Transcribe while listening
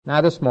Now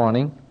this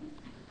morning,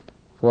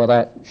 for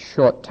that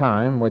short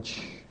time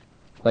which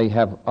they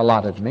have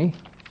allotted me,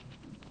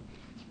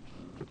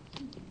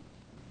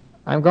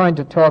 I'm going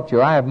to talk to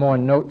you. I have more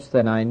notes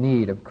than I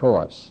need, of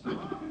course.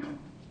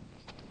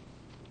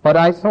 But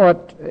I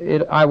thought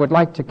I would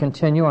like to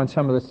continue on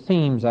some of the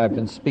themes I've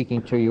been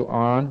speaking to you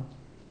on.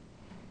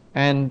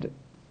 And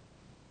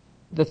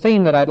the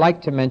theme that I'd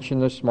like to mention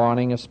this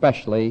morning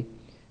especially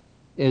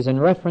is in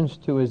reference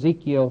to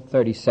Ezekiel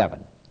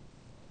 37.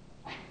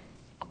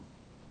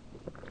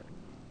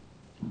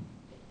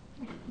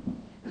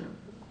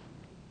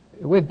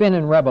 We've been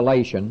in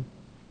Revelation,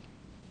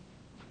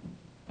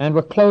 and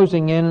we're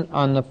closing in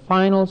on the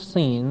final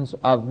scenes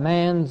of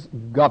man's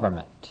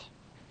government.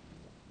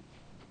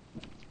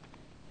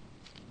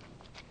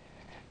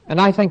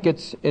 And I think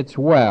it's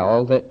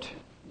well that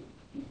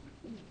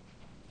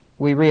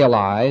we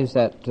realize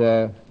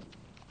that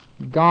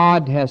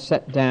God has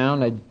set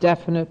down a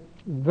definite,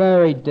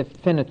 very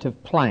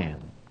definitive plan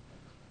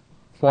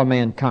for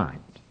mankind.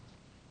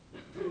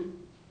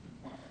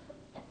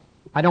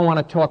 I don't want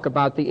to talk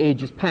about the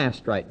ages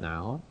past right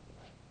now,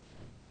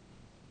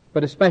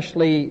 but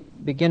especially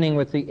beginning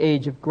with the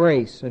age of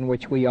grace in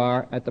which we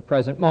are at the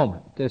present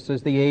moment. This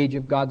is the age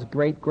of God's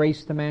great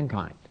grace to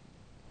mankind.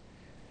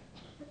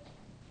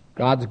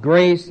 God's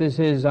grace is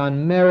His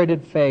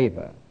unmerited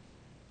favor,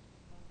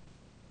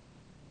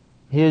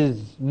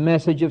 His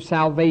message of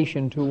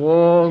salvation to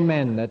all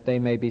men that they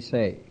may be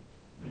saved.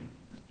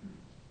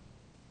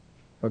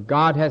 For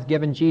God hath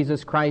given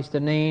Jesus Christ a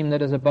name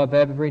that is above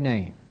every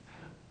name.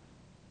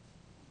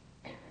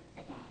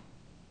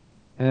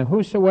 And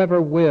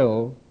whosoever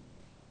will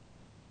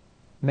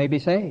may be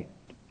saved,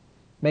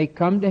 may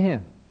come to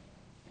Him,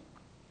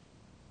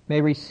 may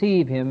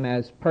receive Him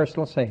as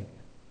personal Savior,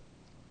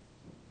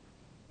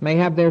 may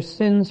have their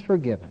sins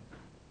forgiven.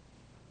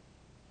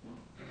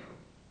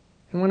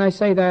 And when I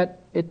say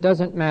that, it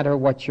doesn't matter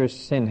what your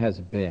sin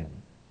has been.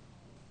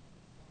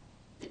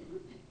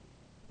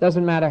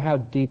 Doesn't matter how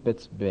deep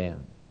it's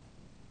been.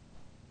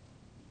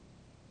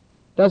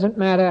 Doesn't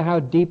matter how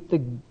deep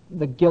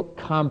the guilt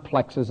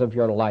complexes of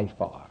your life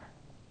are.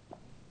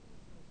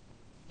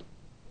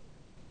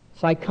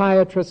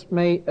 Psychiatrists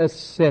may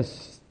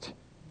assist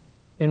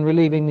in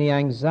relieving the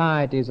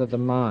anxieties of the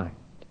mind,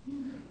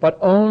 but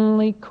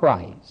only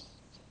Christ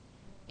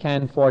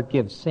can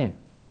forgive sin.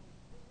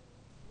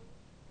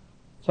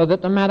 So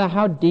that no matter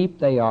how deep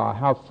they are,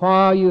 how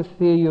far you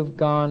feel you've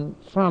gone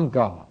from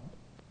God,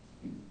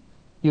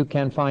 you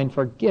can find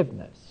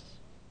forgiveness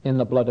in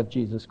the blood of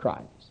Jesus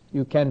Christ.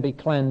 You can be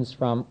cleansed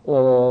from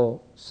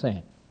all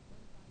sin.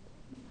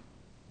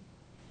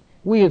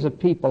 We as a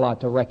people ought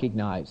to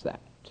recognize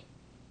that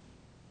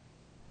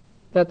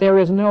there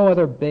is no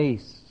other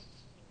base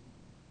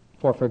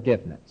for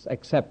forgiveness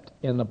except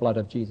in the blood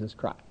of Jesus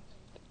Christ.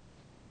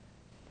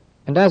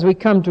 And as we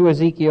come to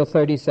Ezekiel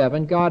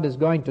 37, God is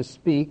going to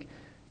speak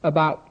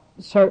about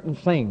certain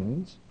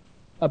things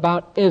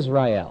about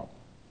Israel.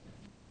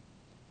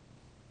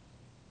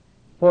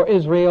 For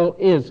Israel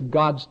is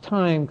God's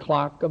time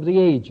clock of the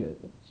ages.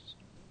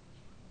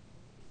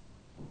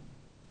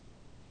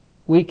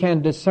 We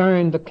can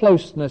discern the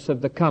closeness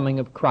of the coming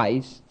of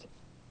Christ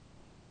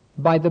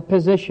by the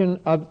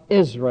position of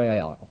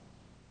Israel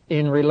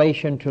in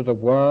relation to the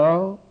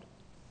world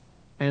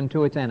and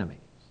to its enemies.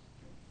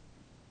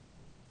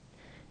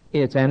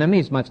 Its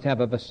enemies must have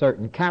of a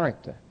certain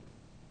character.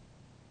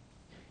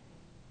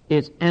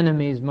 Its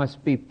enemies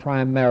must be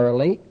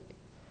primarily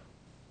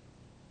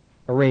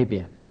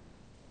Arabian,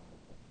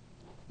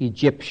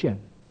 Egyptian.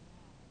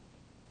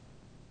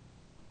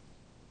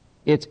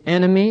 Its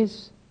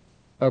enemies,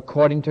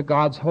 according to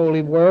God's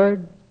holy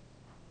word,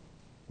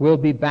 will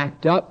be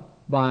backed up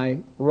by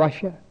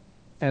Russia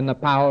and the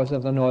powers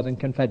of the Northern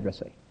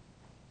Confederacy.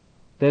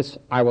 This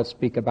I will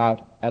speak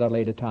about at a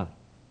later time.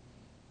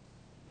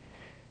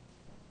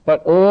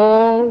 But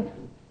all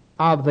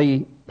of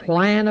the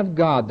plan of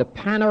God, the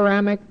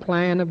panoramic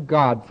plan of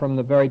God from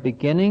the very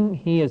beginning,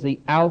 He is the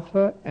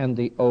Alpha and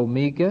the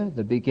Omega,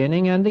 the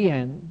beginning and the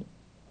end.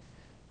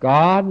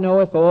 God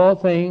knoweth all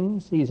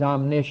things. He's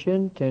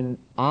omniscient and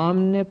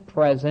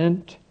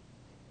omnipresent.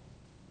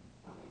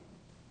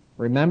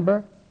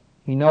 Remember,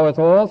 He knoweth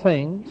all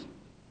things.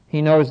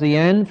 He knows the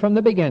end from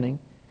the beginning.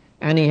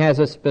 And He has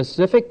a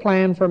specific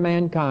plan for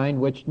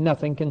mankind which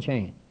nothing can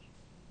change.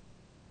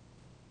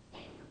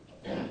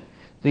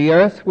 The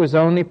earth was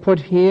only put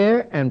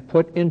here and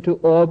put into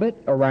orbit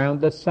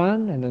around the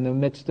sun and in the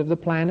midst of the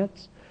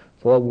planets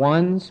for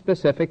one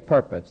specific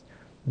purpose.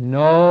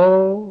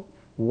 No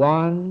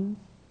one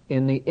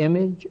in the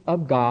image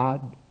of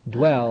God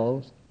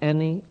dwells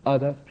any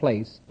other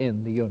place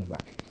in the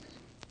universe.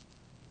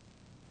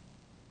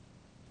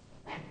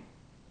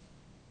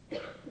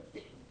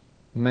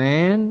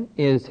 Man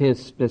is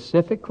His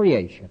specific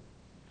creation,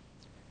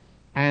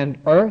 and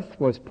earth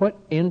was put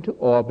into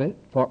orbit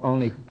for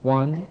only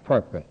one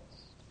purpose,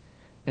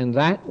 and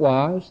that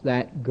was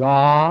that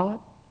God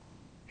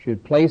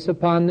should place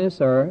upon this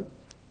earth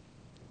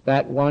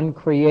that one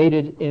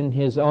created in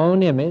His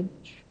own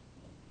image,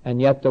 and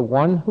yet the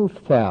one who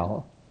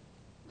fell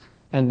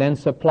and then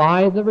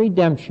supply the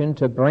redemption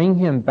to bring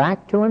him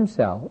back to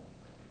himself,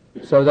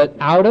 so that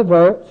out of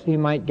earth he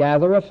might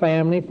gather a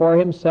family for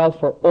himself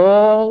for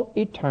all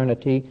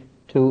eternity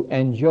to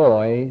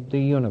enjoy the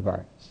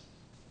universe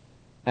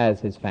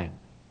as his family.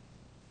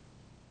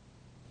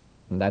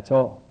 And that's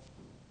all.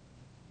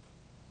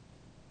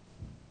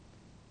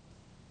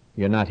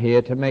 You're not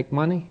here to make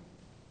money,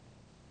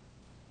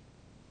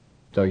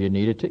 so you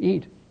need it to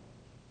eat.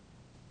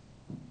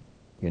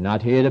 You're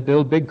not here to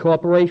build big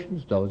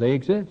corporations, though they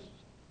exist.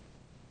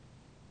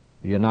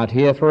 You're not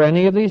here for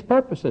any of these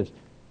purposes.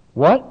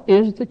 What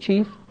is the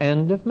chief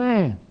end of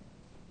man?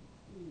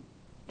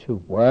 To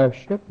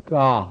worship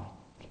God.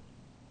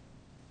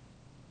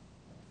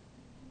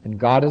 And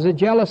God is a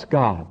jealous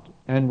God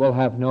and will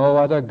have no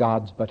other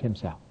gods but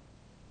himself.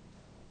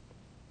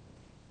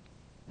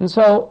 And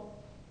so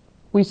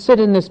we sit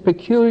in this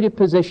peculiar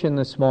position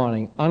this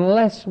morning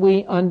unless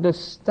we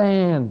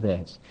understand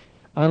this,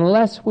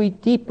 unless we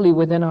deeply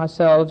within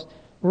ourselves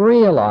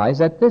realize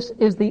that this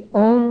is the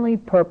only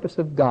purpose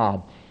of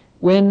God.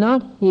 We're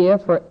not here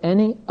for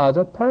any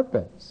other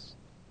purpose.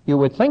 You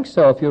would think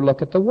so if you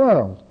look at the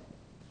world.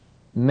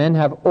 Men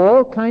have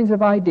all kinds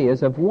of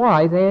ideas of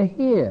why they're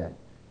here.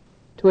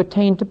 To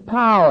attain to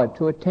power,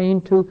 to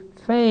attain to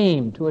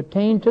fame, to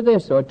attain to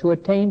this or to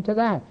attain to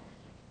that.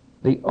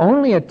 The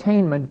only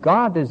attainment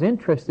God is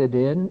interested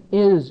in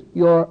is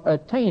your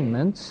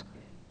attainments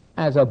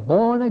as a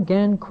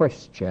born-again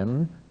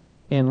Christian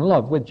in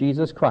love with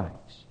Jesus Christ.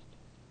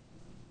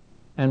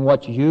 And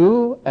what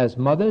you, as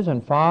mothers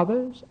and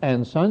fathers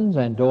and sons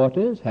and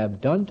daughters,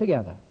 have done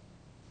together.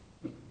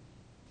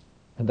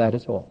 And that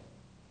is all.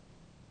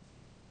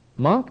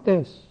 Mark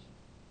this.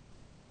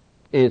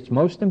 It's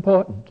most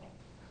important.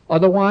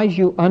 Otherwise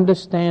you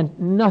understand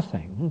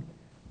nothing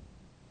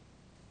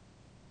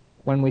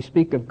when we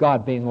speak of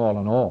God being all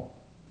in all.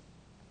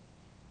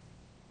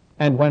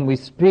 And when we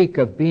speak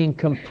of being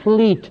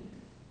complete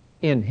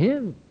in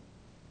Him.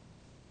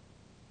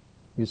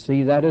 You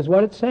see, that is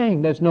what it's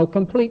saying. There's no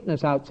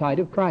completeness outside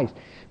of Christ.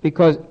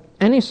 Because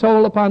any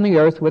soul upon the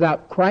earth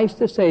without Christ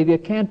the Savior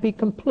can't be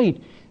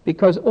complete.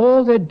 Because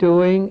all they're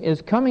doing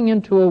is coming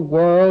into a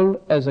world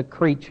as a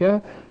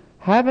creature,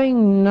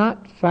 having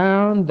not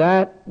found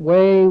that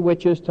way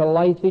which is to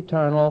life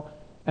eternal,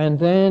 and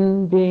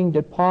then being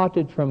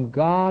departed from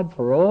God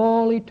for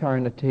all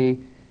eternity,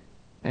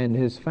 and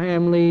His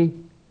family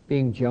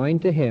being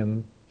joined to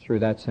Him through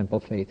that simple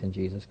faith in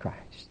Jesus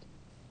Christ.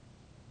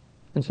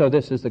 And so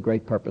this is the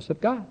great purpose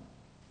of God.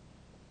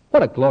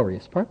 What a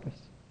glorious purpose.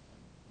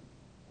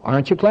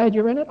 Aren't you glad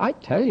you're in it? I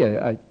tell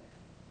you,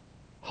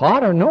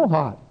 hot or no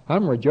hot,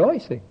 I'm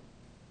rejoicing.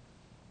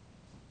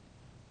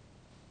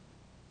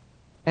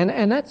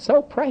 And that's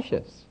so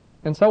precious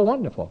and so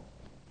wonderful.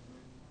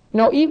 You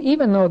know,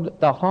 even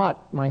though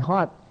my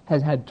heart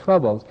has had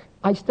troubles,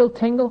 I still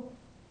tingle.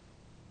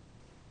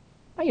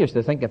 I used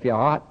to think if you're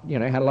hot,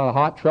 had a lot of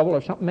heart trouble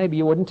or something, maybe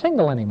you wouldn't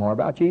tingle anymore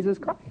about Jesus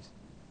Christ.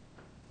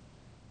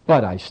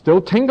 But I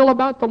still tingle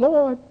about the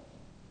Lord.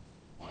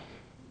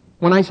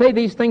 When I say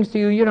these things to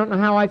you, you don't know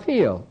how I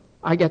feel.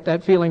 I get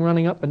that feeling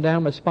running up and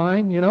down my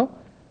spine,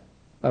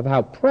 of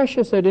how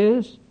precious it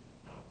is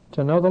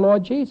to know the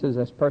Lord Jesus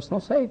as personal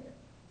Savior.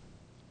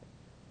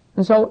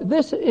 And so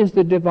this is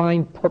the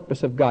divine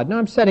purpose of God. Now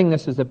I'm setting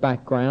this as a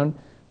background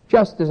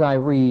just as I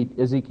read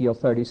Ezekiel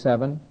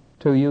 37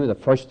 to you, the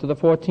first to the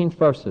 14th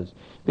verses.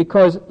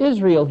 Because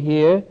Israel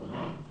here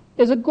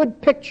is a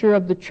good picture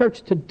of the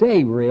church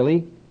today,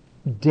 really.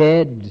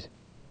 Dead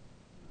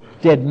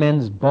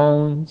men's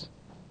bones.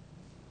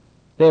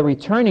 They're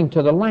returning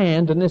to the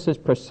land, and this is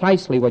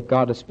precisely what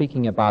God is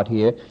speaking about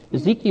here.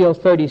 Ezekiel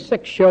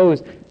 36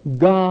 shows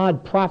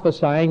God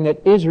prophesying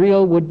that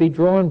Israel would be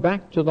drawn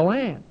back to the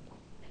land.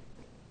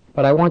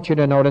 But I want you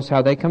to notice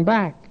how they come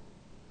back.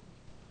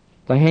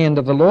 The hand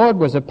of the Lord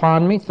was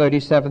upon me,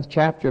 37th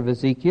chapter of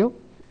Ezekiel,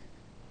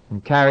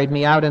 and carried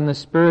me out in the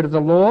spirit of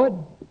the Lord,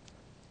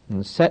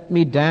 and set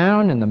me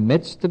down in the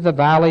midst of the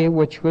valley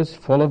which was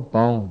full of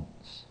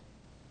bones,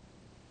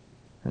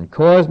 and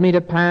caused me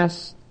to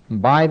pass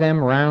by them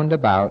round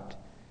about.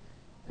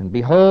 And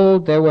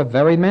behold, there were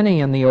very many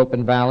in the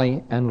open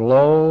valley, and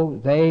lo,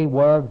 they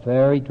were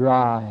very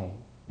dry.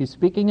 He's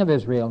speaking of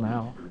Israel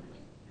now.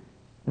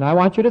 And I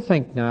want you to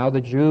think now, the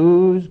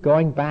Jews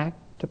going back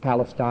to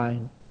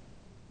Palestine,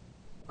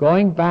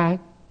 going back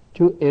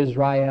to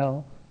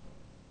Israel,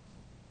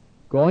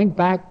 going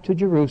back to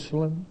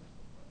Jerusalem,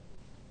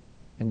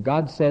 and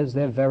God says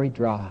they're very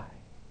dry.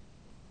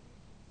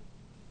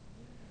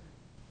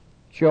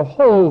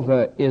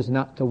 Jehovah is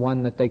not the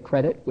one that they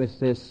credit with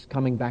this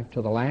coming back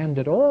to the land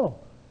at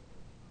all.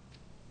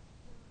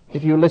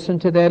 If you listen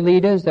to their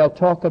leaders, they'll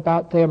talk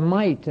about their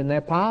might and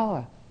their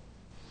power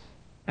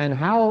and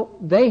how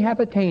they have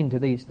attained to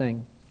these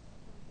things.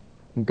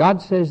 And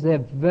God says they're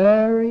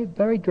very,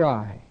 very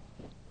dry.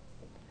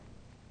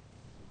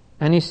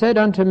 And He said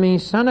unto me,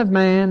 Son of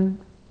man,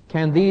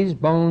 can these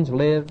bones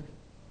live?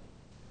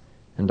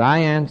 And I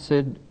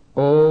answered,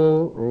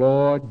 O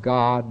Lord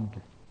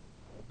God,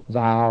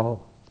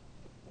 Thou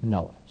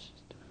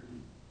knowest.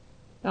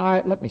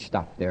 Now, let me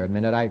stop there a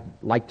minute. I'd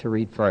like to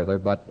read further,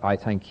 but I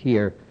think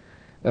here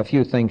a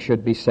few things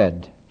should be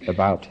said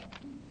about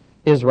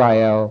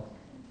Israel,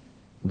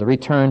 the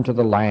return to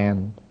the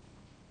land,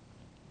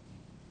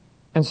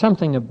 and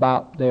something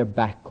about their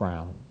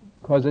background,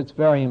 because it's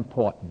very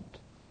important.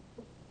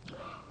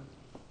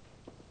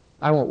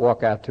 I won't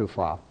walk out too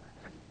far.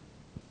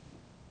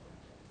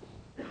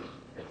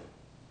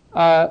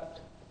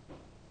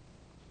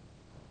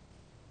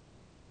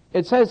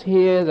 It says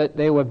here that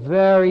they were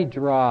very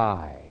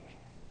dry.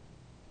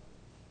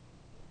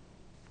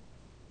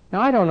 Now,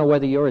 I don't know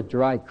whether you're a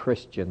dry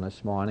Christian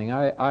this morning.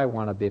 I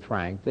want to be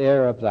frank.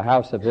 They're of the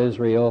house of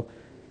Israel.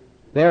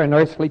 They're an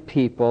earthly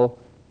people,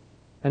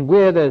 and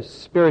we're the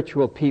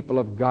spiritual people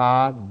of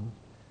God.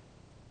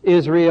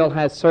 Israel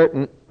has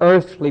certain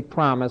earthly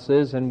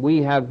promises, and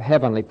we have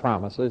heavenly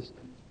promises.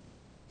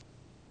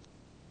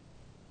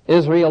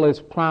 Israel is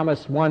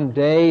promised one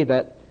day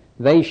that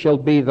they shall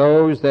be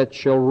those that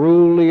shall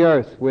rule the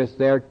earth with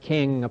their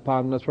king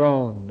upon the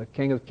throne, the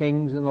King of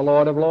kings and the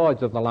Lord of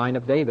lords of the line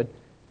of David.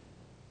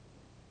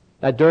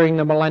 That during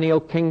the millennial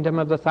kingdom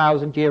of the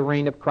 1,000-year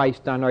reign of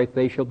Christ on earth,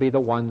 they shall be the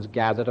ones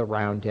gathered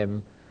around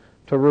him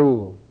to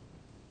rule.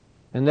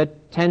 And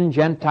that 10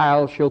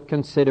 Gentiles shall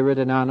consider it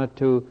an honor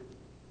to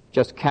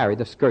just carry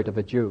the skirt of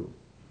a Jew.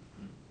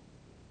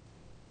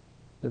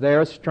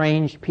 They're a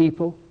strange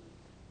people.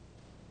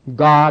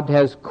 God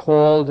has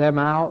called them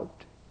out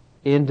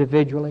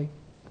individually,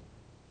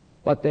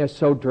 but they're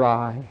so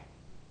dry.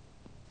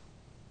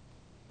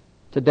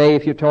 Today,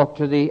 if you talk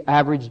to the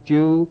average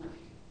Jew,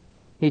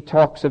 he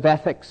talks of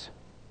ethics.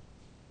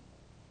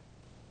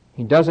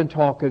 He doesn't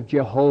talk of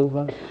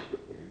Jehovah.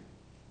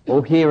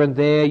 Oh, here and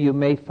there you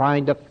may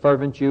find a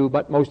fervent Jew,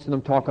 but most of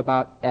them talk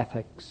about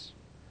ethics.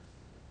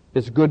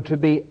 It's good to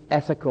be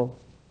ethical.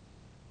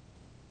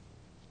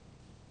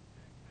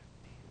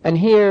 And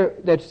here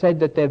they've said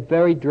that they're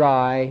very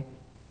dry,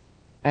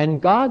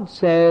 and God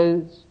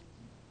says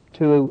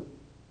to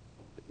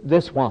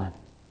this one,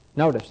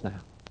 notice now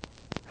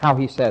how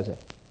he says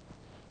it.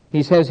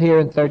 He says here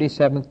in the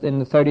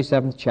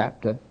 37th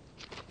chapter,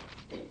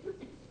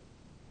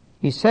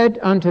 he said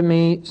unto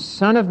me,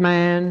 Son of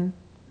man,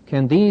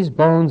 can these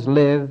bones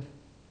live?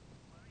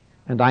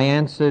 And I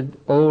answered,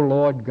 O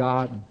Lord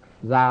God,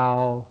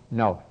 thou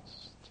knowest.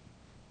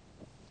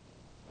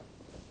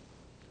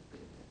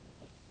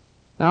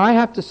 Now I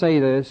have to say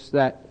this,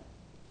 that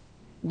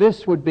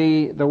this would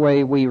be the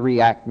way we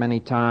react many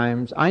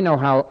times. I know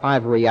how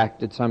I've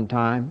reacted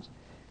sometimes.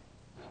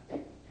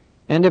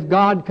 And if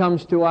God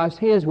comes to us,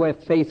 here's where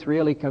faith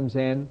really comes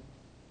in.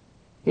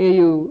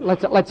 Here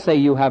let's say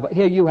you have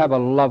a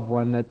loved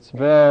one that's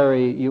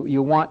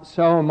you want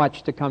so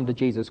much to come to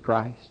Jesus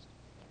Christ.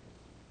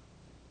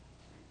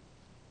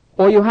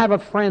 Or you have a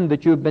friend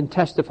that you've been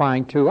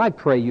testifying to. I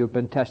pray you've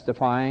been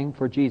testifying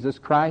for Jesus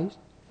Christ.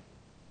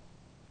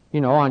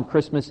 You know, on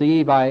Christmas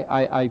Eve,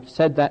 I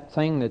said that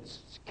thing that's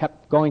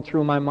kept going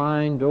through my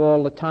mind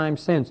all the time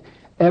since.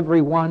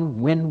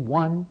 Everyone win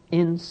one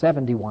in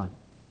 71.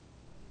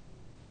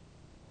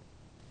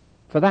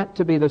 For that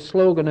to be the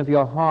slogan of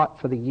your heart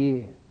for the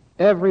year.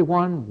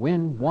 Everyone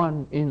win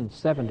one in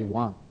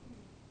 71.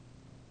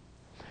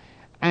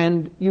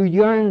 And you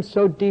yearn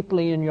so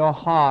deeply in your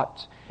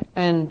heart.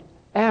 And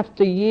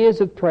after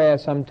years of prayer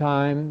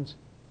sometimes,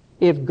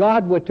 if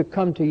God were to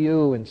come to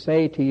you and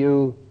say to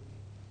you,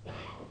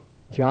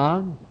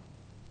 John,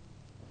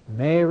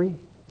 Mary,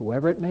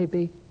 whoever it may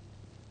be,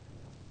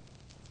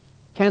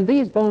 can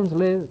these bones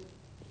live?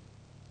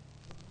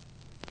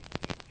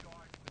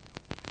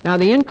 Now,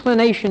 the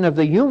inclination of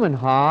the human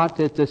heart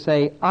is to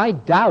say, I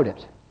doubt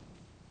it.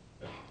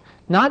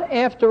 Not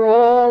after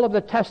all of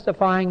the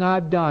testifying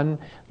I've done,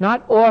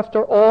 not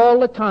after all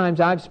the times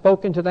I've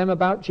spoken to them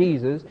about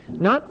Jesus,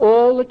 not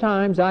all the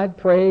times I've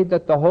prayed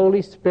that the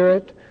Holy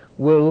Spirit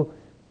will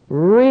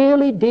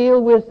really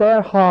deal with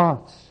their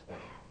hearts.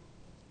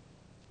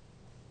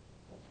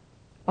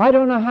 I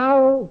don't know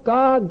how,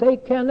 God, they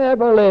can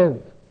ever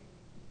live.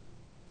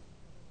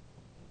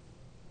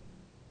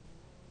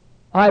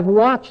 I've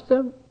watched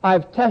them.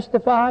 I've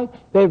testified.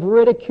 They've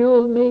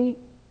ridiculed me.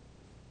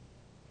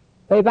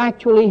 They've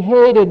actually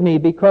hated me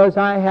because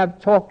I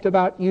have talked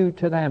about you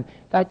to them.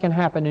 That can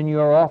happen in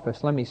your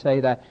office. Let me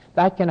say that.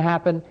 That can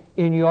happen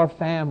in your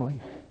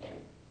family.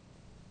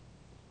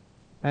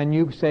 And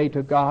you say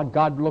to God,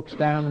 God looks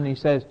down and he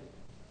says,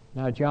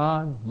 now,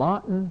 John,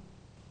 Martin,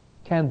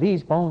 can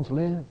these bones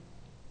live?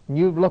 And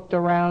you've looked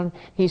around.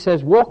 He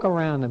says, walk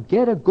around them.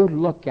 Get a good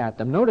look at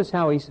them. Notice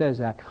how he says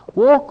that.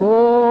 Walk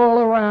all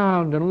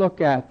around and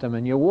look at them.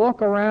 And you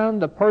walk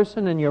around the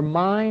person in your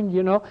mind,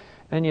 you know,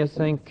 and you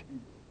think,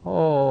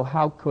 oh,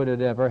 how could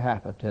it ever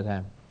happen to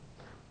them?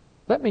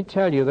 Let me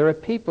tell you, there are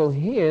people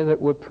here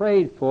that were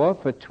prayed for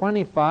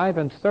 25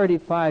 and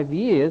 35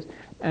 years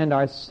and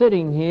are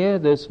sitting here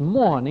this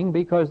morning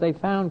because they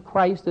found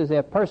Christ as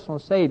their personal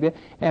Savior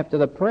after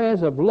the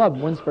prayers of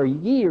loved ones for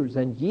years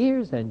and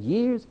years and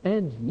years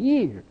and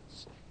years,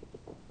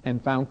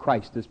 and found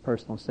Christ as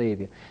personal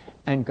Savior.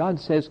 And God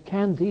says,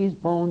 can these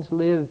bones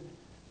live?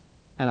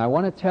 And I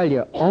want to tell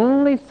you,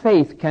 only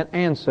faith can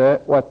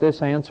answer what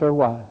this answer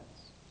was.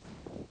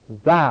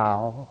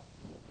 Thou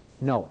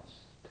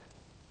knowest.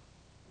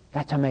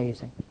 That's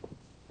amazing.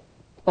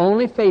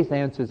 Only faith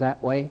answers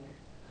that way.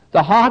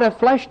 The heart of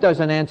flesh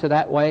doesn't answer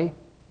that way.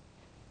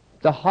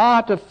 The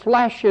heart of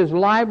flesh is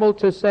liable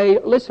to say,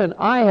 listen,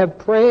 I have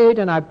prayed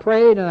and I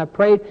prayed and I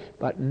prayed,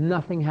 but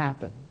nothing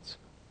happens.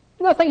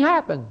 Nothing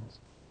happens.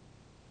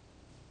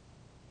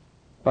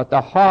 But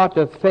the heart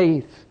of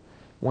faith,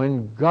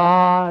 when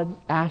God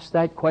asks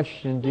that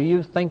question, do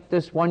you think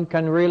this one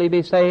can really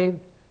be saved?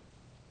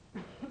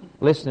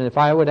 Listen, if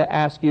I were to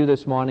ask you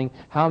this morning,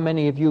 how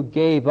many of you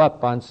gave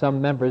up on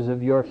some members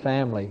of your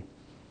family?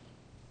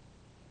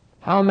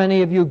 How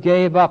many of you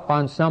gave up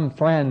on some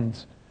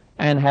friends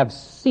and have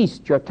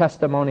ceased your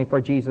testimony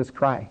for Jesus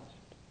Christ?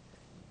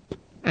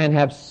 And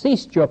have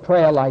ceased your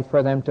prayer life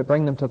for them to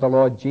bring them to the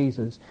Lord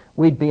Jesus?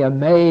 We'd be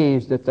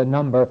amazed at the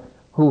number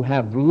who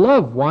have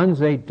loved ones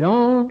they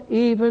don't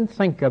even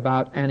think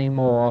about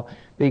anymore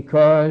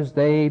because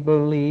they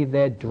believe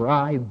they're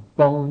dry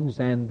bones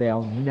and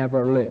they'll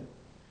never live.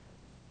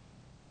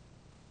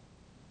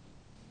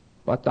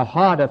 But the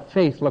heart of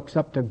faith looks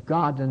up to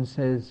God and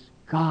says,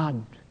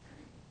 God,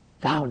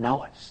 thou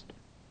knowest.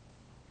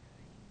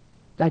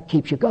 That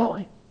keeps you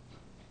going.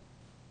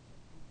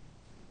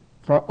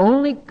 For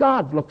only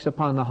God looks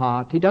upon the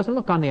heart. He doesn't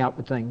look on the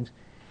outward things.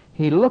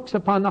 He looks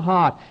upon the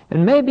heart.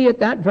 And maybe at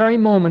that very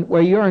moment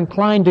where you're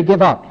inclined to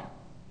give up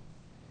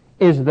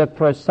is the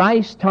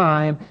precise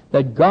time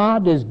that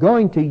God is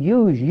going to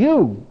use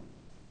you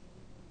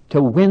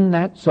to win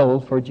that soul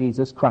for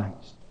Jesus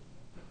Christ.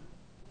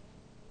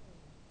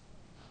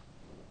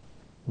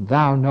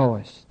 Thou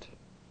knowest.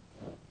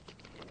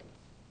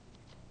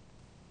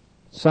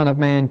 Son of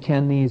man,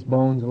 can these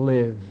bones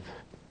live?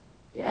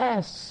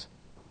 Yes,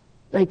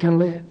 they can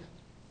live.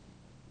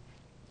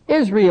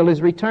 Israel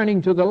is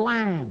returning to the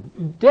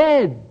land,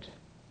 dead,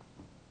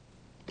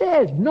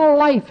 no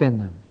life in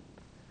them.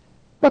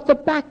 But the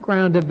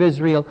background of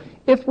Israel,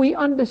 if we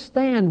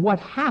understand what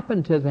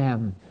happened to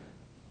them,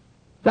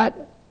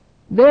 that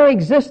their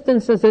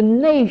existence as a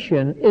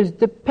nation is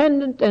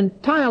dependent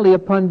entirely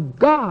upon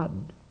God,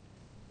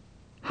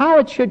 how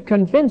it should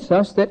convince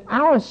us that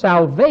our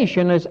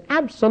salvation is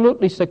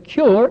absolutely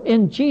secure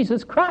in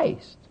Jesus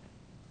Christ.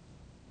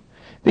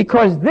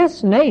 Because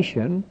this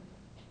nation,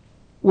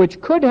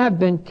 which could have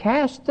been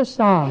cast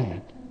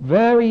aside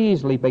very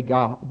easily by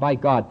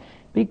God,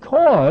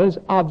 because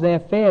of their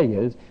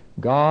failures,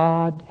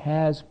 God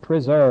has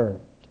preserved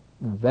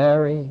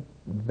very,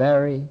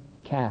 very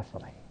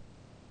carefully.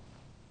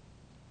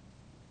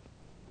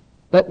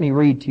 Let me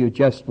read to you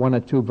just one or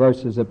two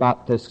verses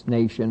about this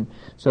nation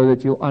so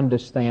that you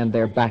understand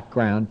their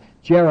background.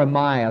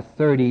 Jeremiah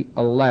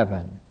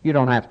 30:11. You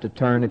don't have to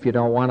turn if you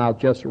don't want. I'll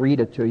just read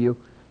it to you.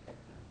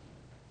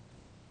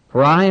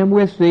 For I am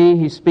with thee,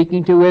 he's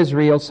speaking to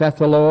Israel, saith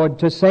the Lord,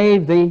 to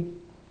save thee.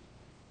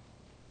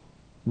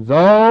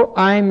 Though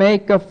I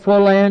make a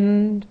full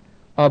end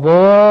of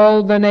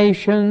all the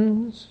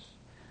nations,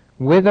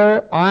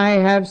 whither I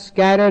have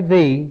scattered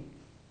thee,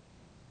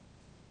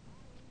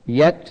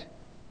 yet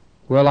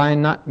will I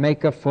not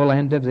make a full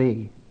end of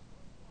thee,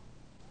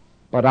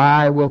 but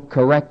I will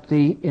correct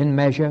thee in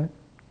measure,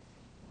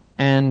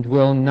 and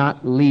will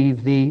not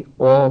leave thee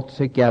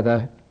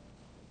altogether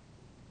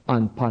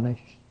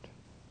unpunished.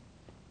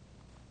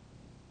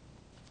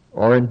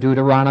 Or in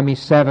Deuteronomy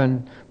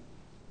 7,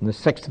 in the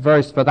 6th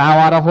verse, for thou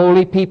art a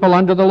holy people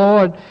unto the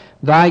Lord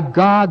thy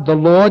God. The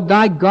Lord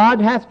thy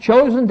God hath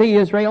chosen thee,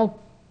 Israel,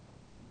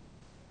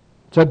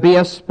 to be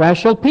a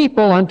special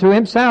people unto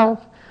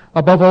himself,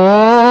 above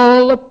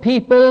all the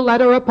people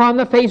that are upon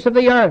the face of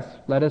the earth.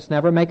 Let us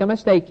never make a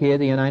mistake here.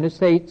 The United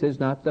States is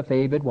not the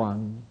favored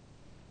one.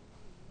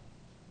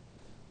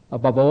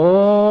 Above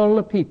all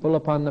the people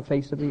upon the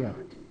face of the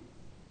earth.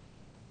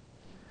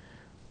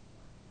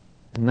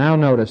 Now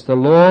notice, the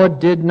Lord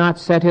did not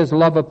set his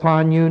love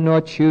upon you, nor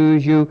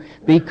choose you,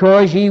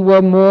 because ye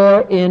were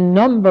more in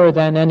number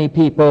than any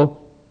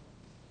people,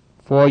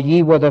 for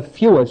ye were the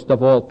fewest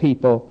of all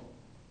people,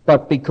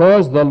 but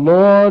because the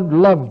Lord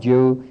loved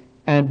you,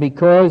 and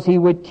because he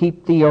would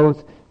keep the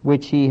oath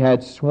which he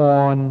had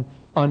sworn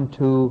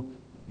unto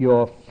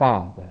your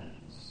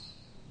fathers.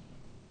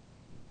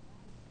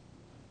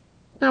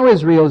 Now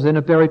Israel's in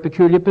a very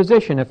peculiar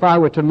position. If I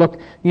were to look,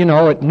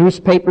 at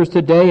newspapers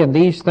today and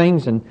these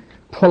things and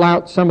pull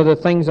out some of the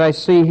things I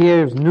see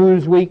here,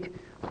 Newsweek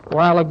a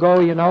while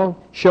ago,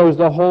 shows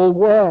the whole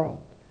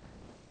world.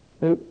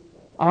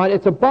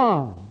 It's a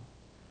bomb.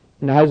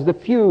 And it has the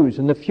fuse,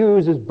 and the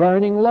fuse is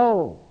burning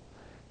low.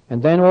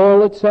 And then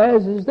all it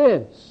says is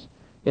this.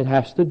 It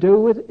has to do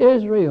with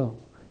Israel.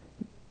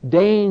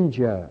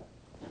 Danger.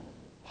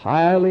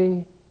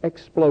 Highly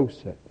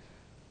explosive.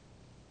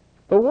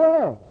 The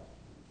world.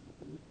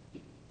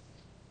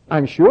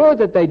 I'm sure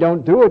that they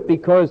don't do it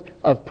because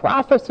of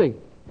prophecy.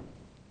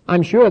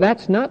 I'm sure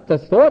that's not the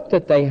thought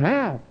that they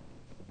have.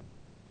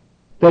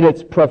 That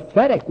it's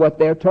prophetic what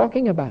they're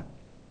talking about.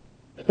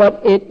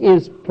 But it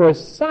is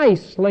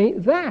precisely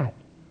that.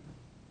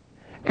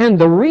 And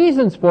the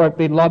reasons for it,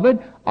 beloved,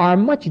 are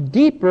much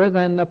deeper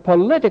than the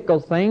political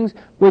things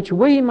which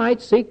we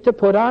might seek to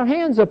put our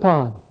hands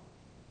upon.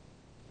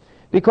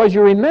 Because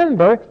you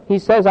remember, he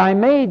says, I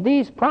made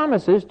these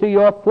promises to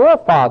your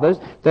forefathers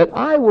that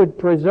I would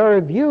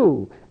preserve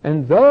you.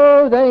 And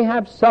though they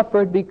have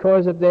suffered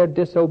because of their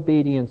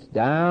disobedience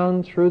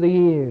down through the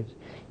years,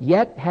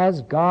 yet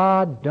has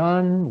God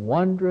done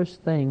wondrous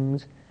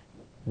things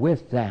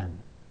with them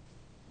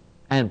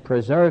and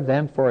preserved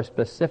them for a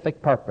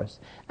specific purpose.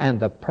 And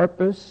the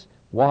purpose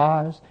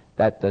was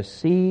that the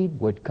seed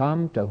would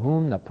come to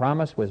whom the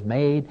promise was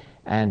made.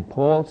 And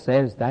Paul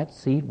says that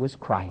seed was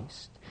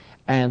Christ.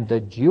 And the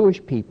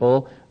Jewish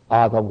people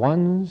are the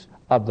ones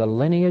of the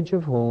lineage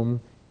of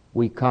whom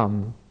we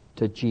come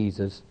to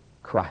Jesus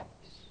Christ.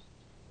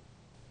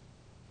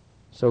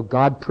 So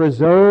God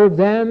preserved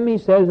them. He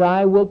says,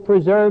 I will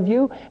preserve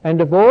you. And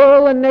if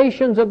all the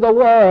nations of the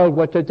world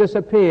were to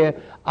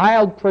disappear,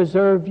 I'll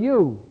preserve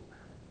you.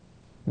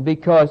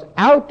 Because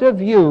out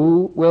of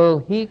you will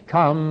he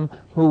come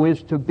who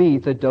is to be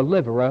the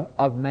deliverer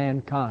of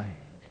mankind.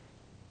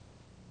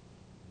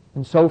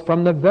 And so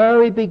from the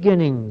very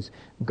beginnings,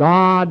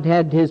 God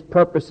had his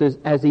purposes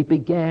as he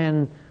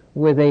began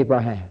with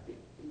Abraham.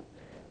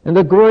 And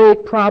the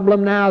great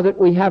problem now that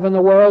we have in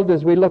the world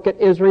as we look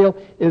at Israel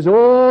is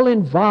all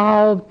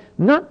involved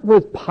not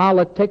with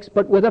politics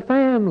but with a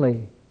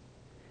family.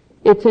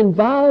 It's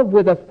involved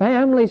with a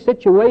family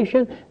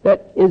situation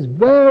that is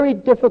very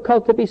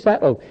difficult to be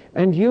settled.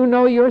 And you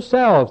know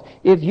yourselves,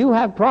 if you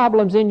have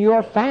problems in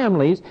your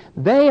families,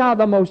 they are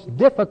the most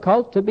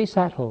difficult to be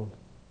settled.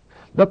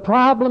 The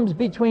problems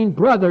between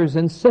brothers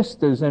and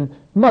sisters and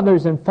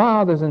mothers and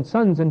fathers and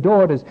sons and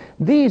daughters,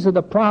 these are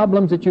the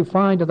problems that you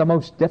find are the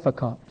most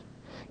difficult.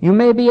 You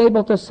may be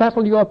able to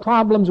settle your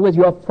problems with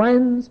your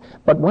friends,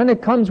 but when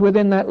it comes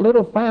within that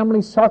little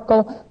family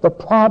circle, the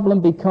problem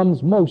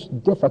becomes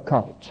most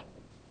difficult.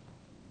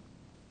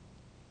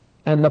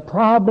 And the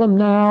problem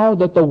now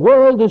that the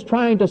world is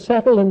trying to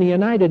settle in the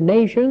United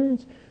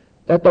Nations,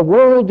 that the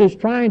world is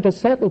trying to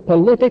settle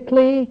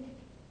politically,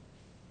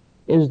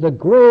 is the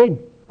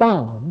great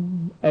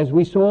bomb, as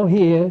we saw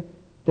here,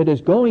 that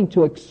is going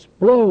to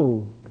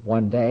explode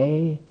one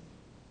day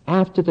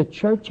after the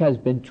church has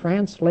been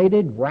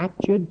translated,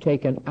 raptured,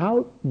 taken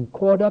out, and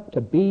caught up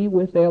to be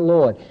with their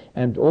Lord.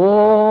 And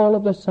all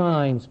of the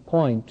signs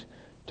point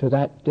to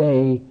that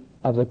day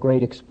of the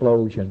great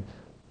explosion.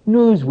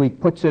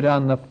 Newsweek puts it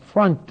on the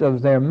front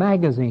of their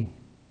magazine.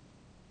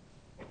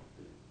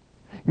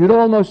 You'd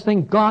almost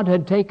think God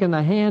had taken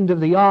the hand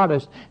of the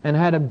artist and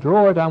had him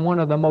draw it on one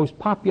of the most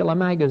popular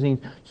magazines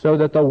so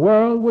that the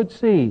world would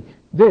see,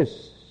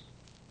 this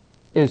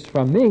is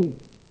from me.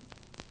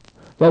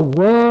 The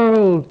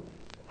world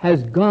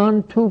has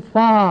gone too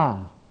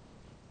far.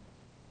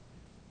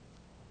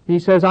 He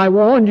says, I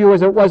warned you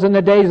as it was in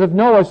the days of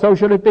Noah, so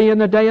should it be in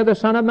the day of the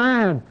Son of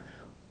Man.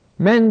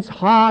 Men's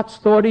hearts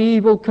thought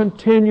evil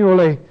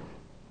continually,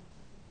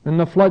 and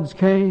the floods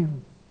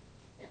came.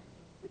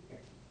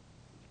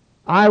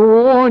 I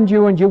warned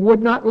you, and you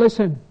would not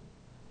listen.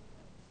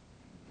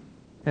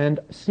 And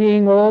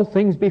seeing all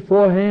things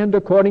beforehand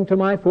according to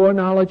my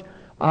foreknowledge,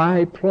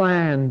 I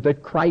planned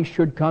that Christ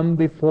should come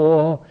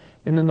before,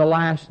 and in the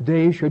last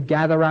day should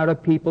gather out a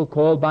people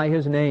called by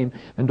his name.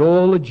 And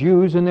all the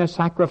Jews in their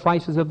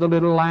sacrifices of the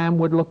little lamb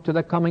would look to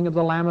the coming of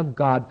the Lamb of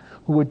God,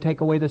 who would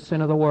take away the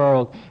sin of the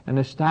world and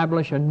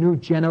establish a new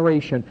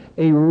generation,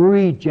 a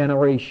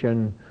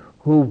regeneration,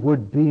 who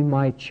would be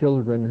my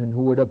children and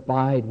who would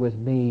abide with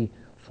me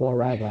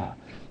forever.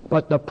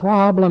 But the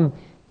problem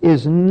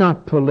is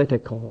not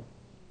political.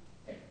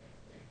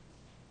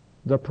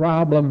 The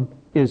problem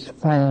is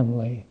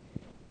family.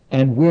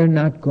 And we're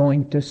not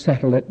going to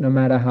settle it no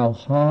matter how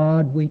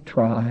hard we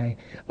try.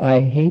 I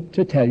hate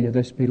to tell you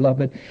this,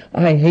 beloved.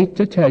 I hate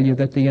to tell you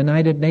that the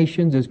United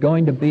Nations is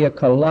going to be a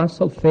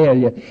colossal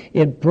failure.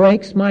 It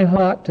breaks my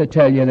heart to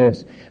tell you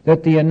this,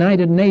 that the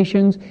United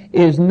Nations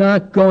is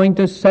not going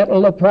to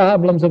settle the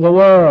problems of the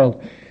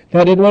world.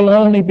 That it will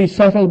only be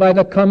settled by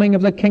the coming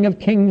of the King of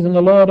Kings and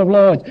the Lord of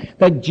Lords.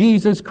 That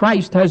Jesus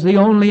Christ has the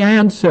only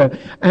answer.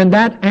 And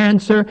that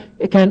answer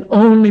can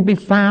only be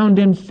found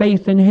in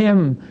faith in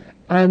him.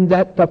 And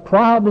that the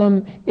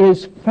problem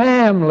is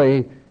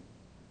family.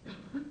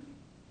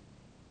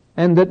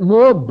 And that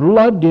more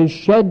blood is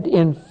shed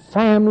in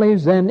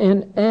families than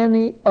in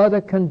any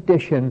other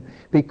condition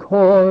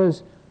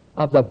because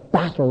of the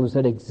battles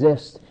that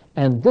exist.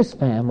 And this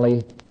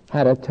family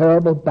had a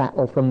terrible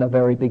battle from the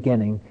very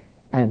beginning.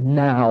 And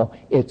now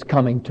it's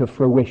coming to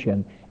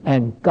fruition.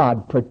 And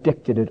God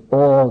predicted it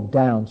all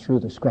down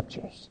through the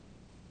Scriptures.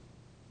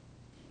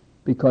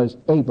 Because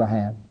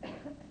Abraham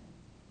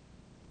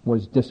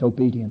was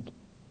disobedient.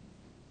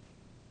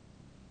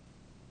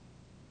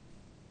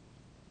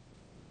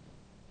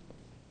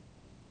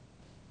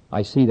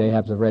 I see they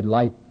have the red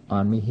light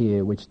on me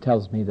here, which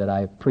tells me that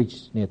I have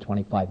preached near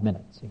 25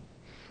 minutes.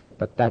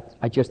 But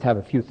I just have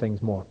a few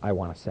things more I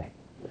want to say.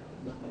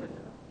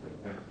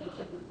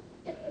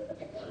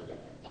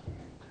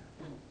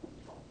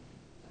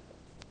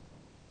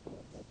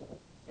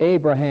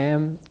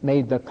 Abraham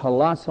made the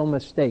colossal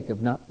mistake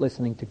of not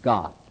listening to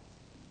God.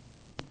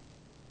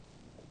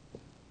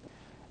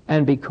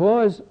 And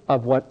because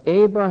of what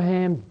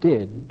Abraham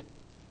did,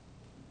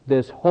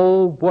 this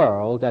whole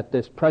world at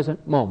this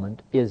present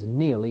moment is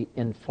nearly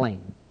in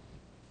flames.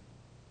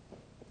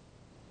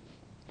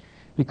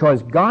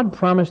 Because God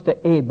promised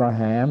to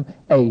Abraham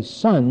a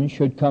son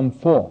should come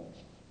forth,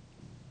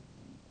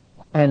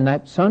 and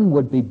that son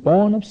would be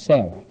born of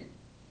Sarah,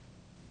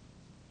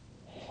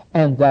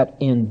 and that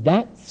in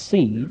that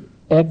seed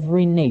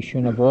every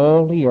nation of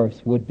all the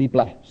earth would be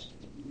blessed.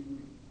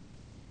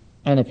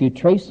 And if you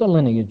trace the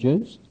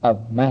lineages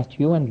of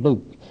Matthew and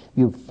Luke,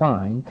 you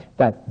find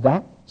that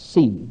that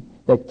seed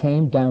that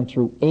came down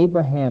through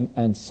Abraham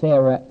and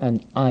Sarah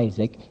and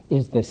Isaac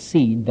is the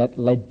seed that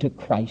led to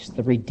Christ,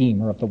 the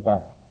Redeemer of the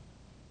world.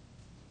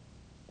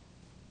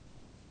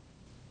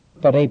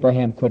 But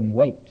Abraham couldn't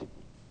wait.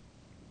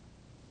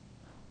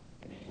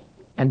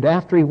 And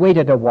after he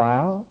waited a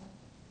while,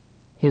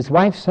 his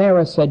wife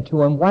Sarah said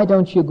to him, "Why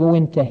don't you go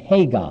into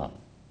Hagar,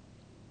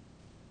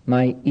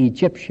 my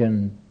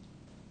Egyptian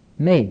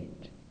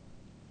maid,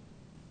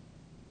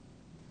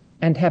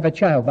 and have a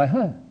child by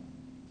her?"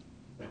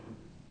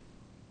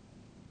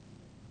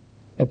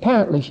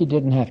 Apparently she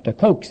didn't have to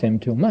coax him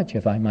too much,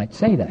 if I might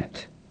say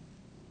that,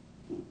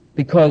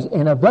 because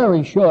in a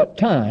very short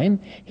time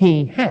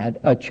he had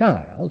a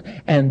child,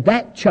 and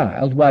that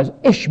child was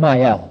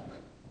Ishmael.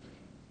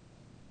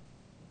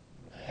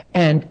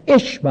 And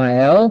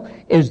Ishmael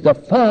is the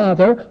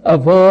father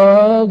of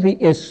all the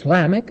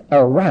Islamic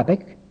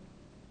Arabic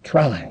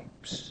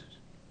tribes.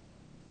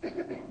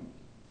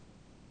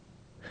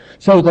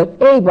 So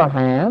that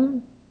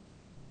Abraham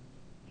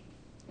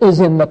is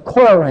in the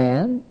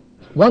Quran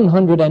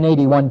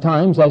 181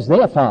 times as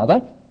their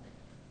father,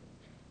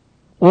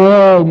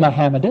 all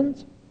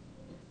Mohammedans.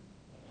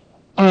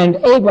 And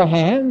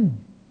Abraham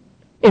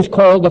is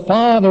called the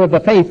father of the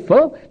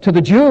faithful to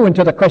the Jew and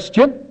to the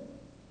Christian.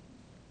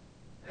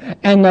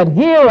 And that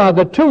here are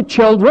the two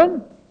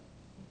children,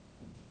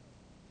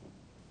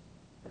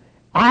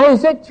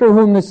 Isaac, through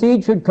whom the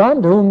seed should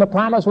come, to whom the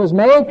promise was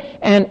made,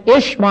 and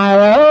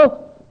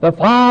Ishmael, the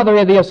father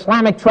of the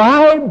Islamic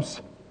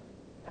tribes.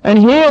 And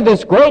here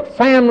this great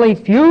family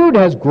feud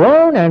has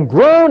grown and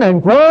grown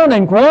and grown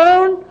and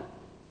grown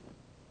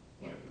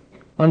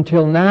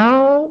until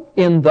now,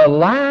 in the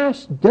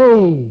last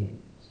days,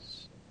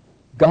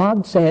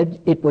 God said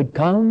it would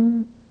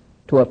come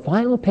to a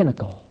final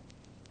pinnacle.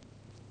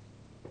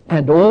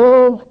 And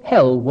all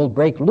hell will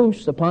break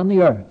loose upon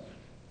the earth.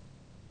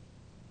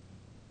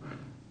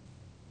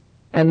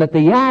 And that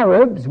the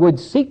Arabs would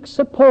seek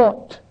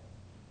support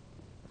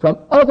from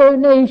other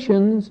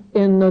nations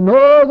in the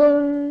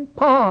northern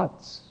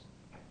parts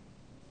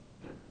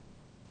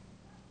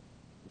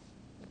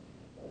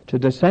to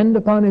descend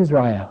upon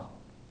Israel.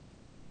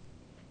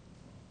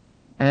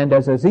 And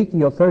as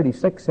Ezekiel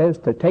 36 says,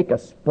 to take a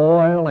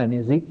spoil, and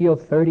Ezekiel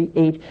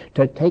 38,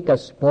 to take a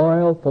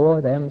spoil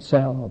for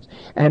themselves.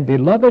 And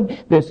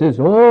beloved, this is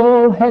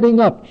all heading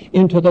up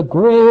into the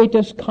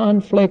greatest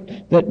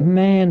conflict that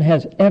man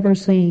has ever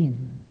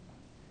seen.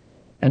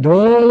 And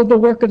all of the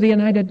work of the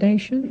United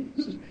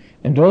Nations,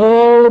 and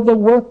all of the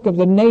work of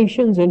the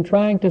nations in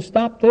trying to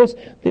stop this,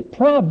 the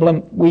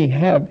problem we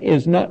have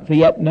is not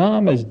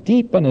Vietnam, as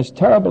deep and as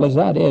terrible as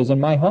that is,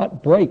 and my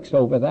heart breaks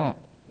over that.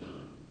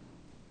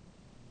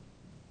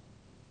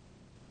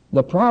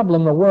 The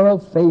problem the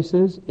world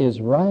faces is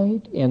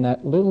right in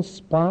that little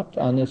spot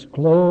on this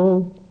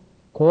globe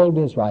called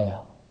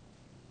Israel.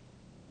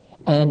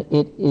 And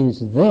it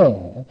is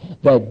there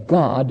that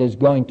God is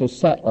going to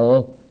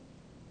settle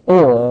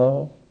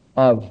all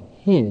of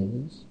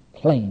His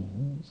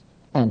claims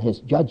and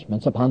His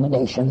judgments upon the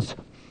nations.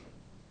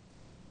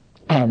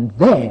 And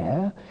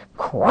there,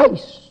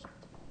 Christ,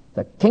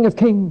 the King of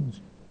Kings,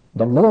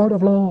 the Lord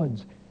of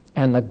Lords,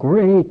 and the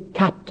great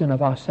captain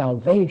of our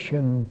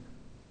salvation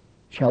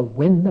shall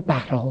win the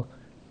battle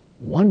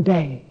one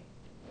day,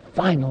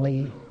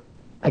 finally,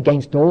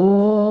 against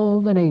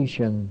all the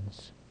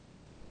nations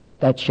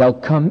that shall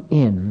come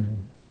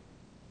in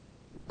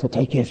to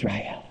take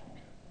Israel.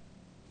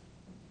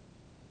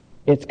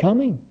 It's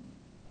coming.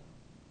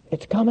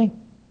 It's coming.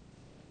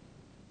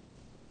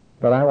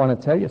 But I want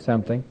to tell you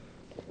something,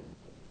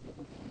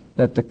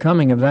 that the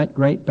coming of that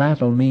great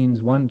battle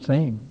means one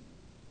thing.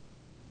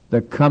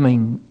 The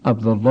coming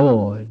of the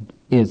Lord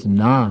is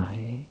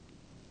nigh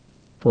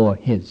for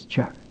His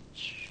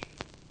church.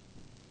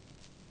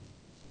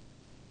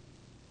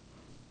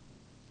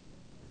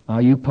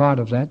 Are you part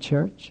of that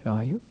church?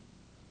 Are you?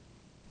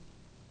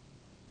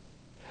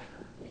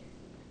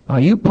 Are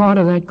you part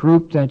of that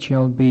group that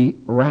shall be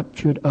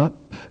raptured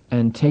up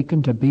and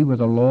taken to be with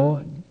the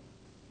Lord?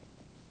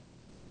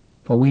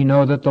 For we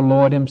know that the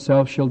Lord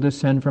Himself shall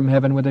descend from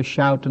heaven with a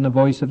shout and the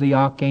voice of the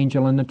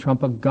archangel and the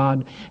trump of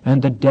God,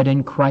 and the dead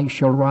in Christ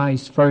shall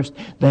rise first.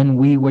 Then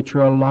we which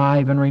are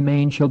alive and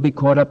remain shall be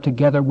caught up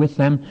together with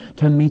them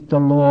to meet the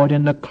Lord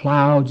in the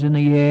clouds in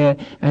the air,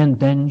 and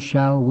then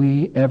shall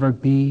we ever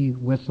be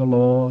with the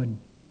Lord.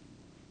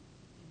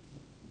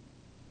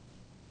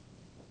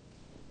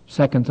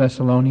 2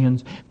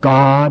 Thessalonians,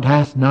 God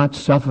hath not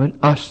suffered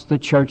us, the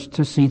church,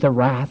 to see the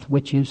wrath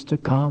which is to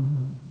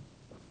come.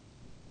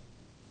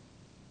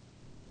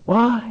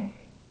 Why?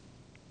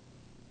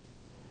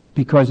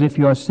 Because if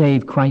you're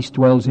saved, Christ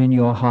dwells in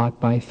your heart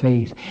by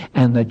faith,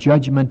 and the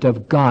judgment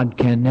of God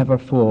can never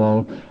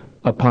fall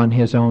upon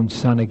his own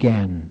Son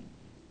again,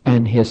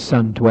 and his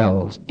Son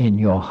dwells in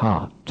your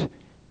heart.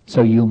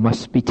 So you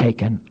must be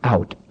taken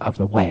out of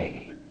the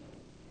way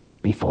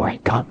before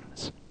it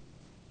comes.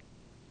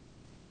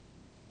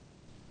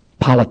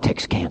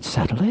 Politics can't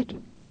settle it.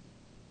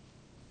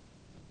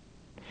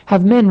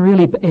 Have men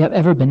really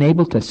ever been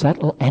able to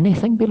settle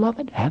anything,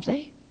 beloved? Have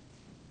they?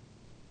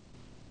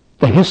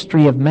 The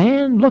history of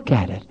man, look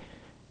at it.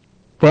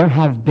 There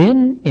have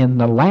been in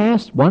the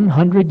last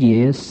 100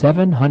 years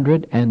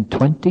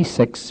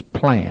 726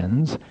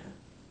 plans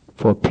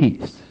for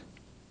peace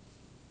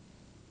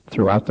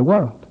throughout the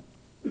world.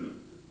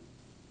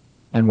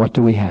 And what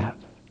do we have?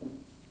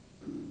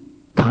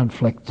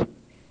 Conflict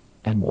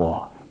and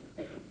war.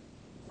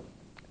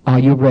 Are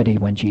you ready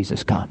when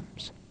Jesus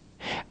comes?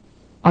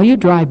 Are you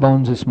dry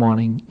bones this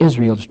morning?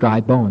 Israel's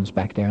dry bones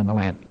back there in the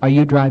land. Are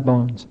you dry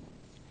bones?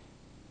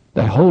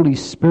 The Holy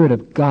Spirit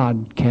of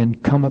God can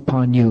come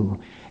upon you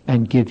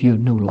and give you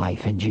new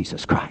life in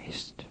Jesus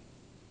Christ.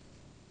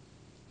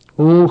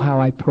 Oh, how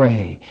I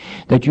pray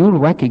that you'll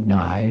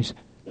recognize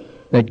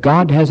that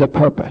God has a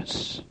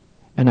purpose.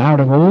 And out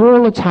of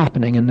all that's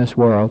happening in this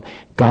world,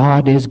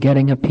 God is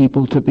getting a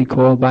people to be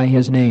called by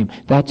his name.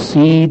 That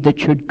seed that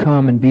should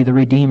come and be the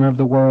Redeemer of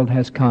the world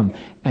has come.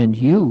 And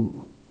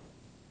you,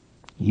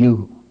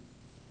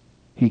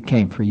 he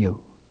came for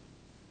you.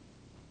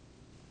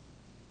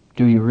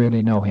 Do you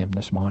really know him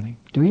this morning?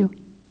 Do you?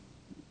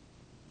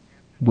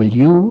 Will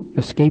you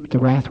escape the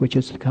wrath which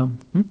is to come?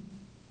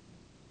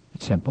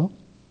 It's simple.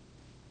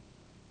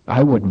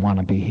 I wouldn't want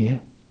to be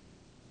here.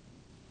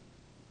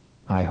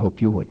 I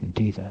hope you wouldn't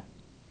either.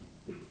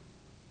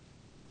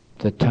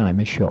 The time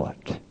is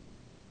short.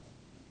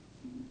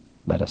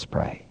 Let us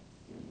pray.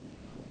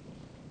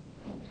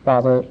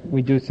 Father,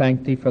 we do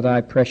thank thee for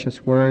thy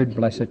precious word.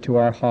 Bless it to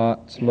our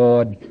hearts,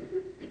 Lord.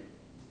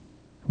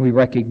 We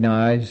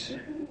recognize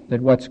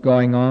that what's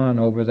going on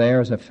over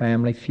there is a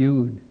family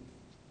feud,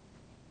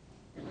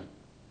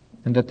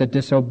 and that the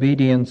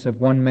disobedience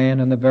of one man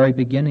in the very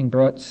beginning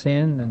brought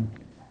sin, and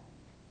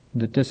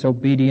the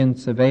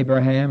disobedience of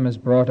Abraham has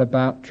brought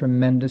about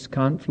tremendous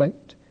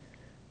conflict.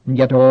 And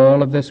yet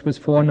all of this was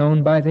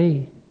foreknown by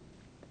thee.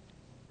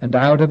 And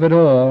out of it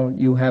all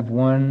you have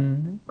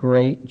one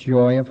great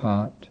joy of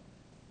heart,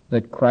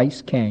 that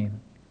Christ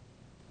came,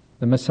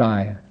 the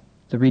Messiah,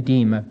 the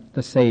Redeemer,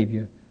 the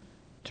Savior,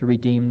 to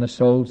redeem the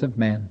souls of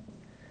men.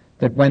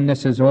 That when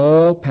this is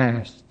all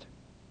past,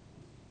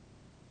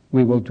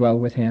 we will dwell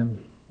with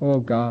him.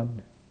 Oh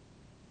God,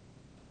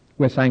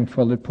 we're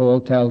thankful that Paul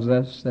tells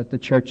us that the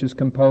church is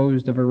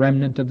composed of a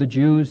remnant of the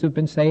Jews who've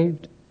been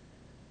saved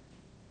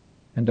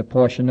and a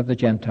portion of the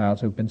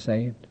Gentiles who've been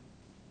saved.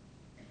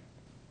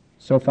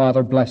 So,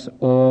 Father, bless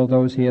all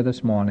those here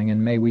this morning,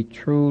 and may we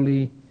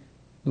truly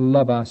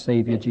love our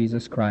Savior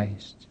Jesus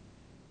Christ.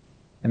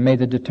 And may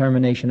the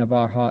determination of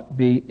our heart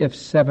be, if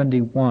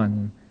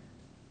 71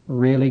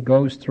 really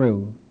goes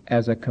through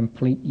as a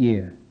complete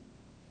year,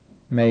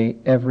 may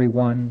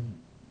everyone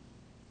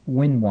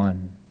win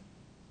one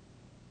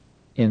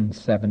in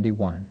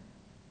 71.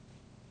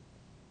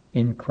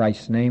 In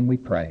Christ's name we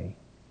pray.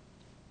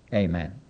 Amen.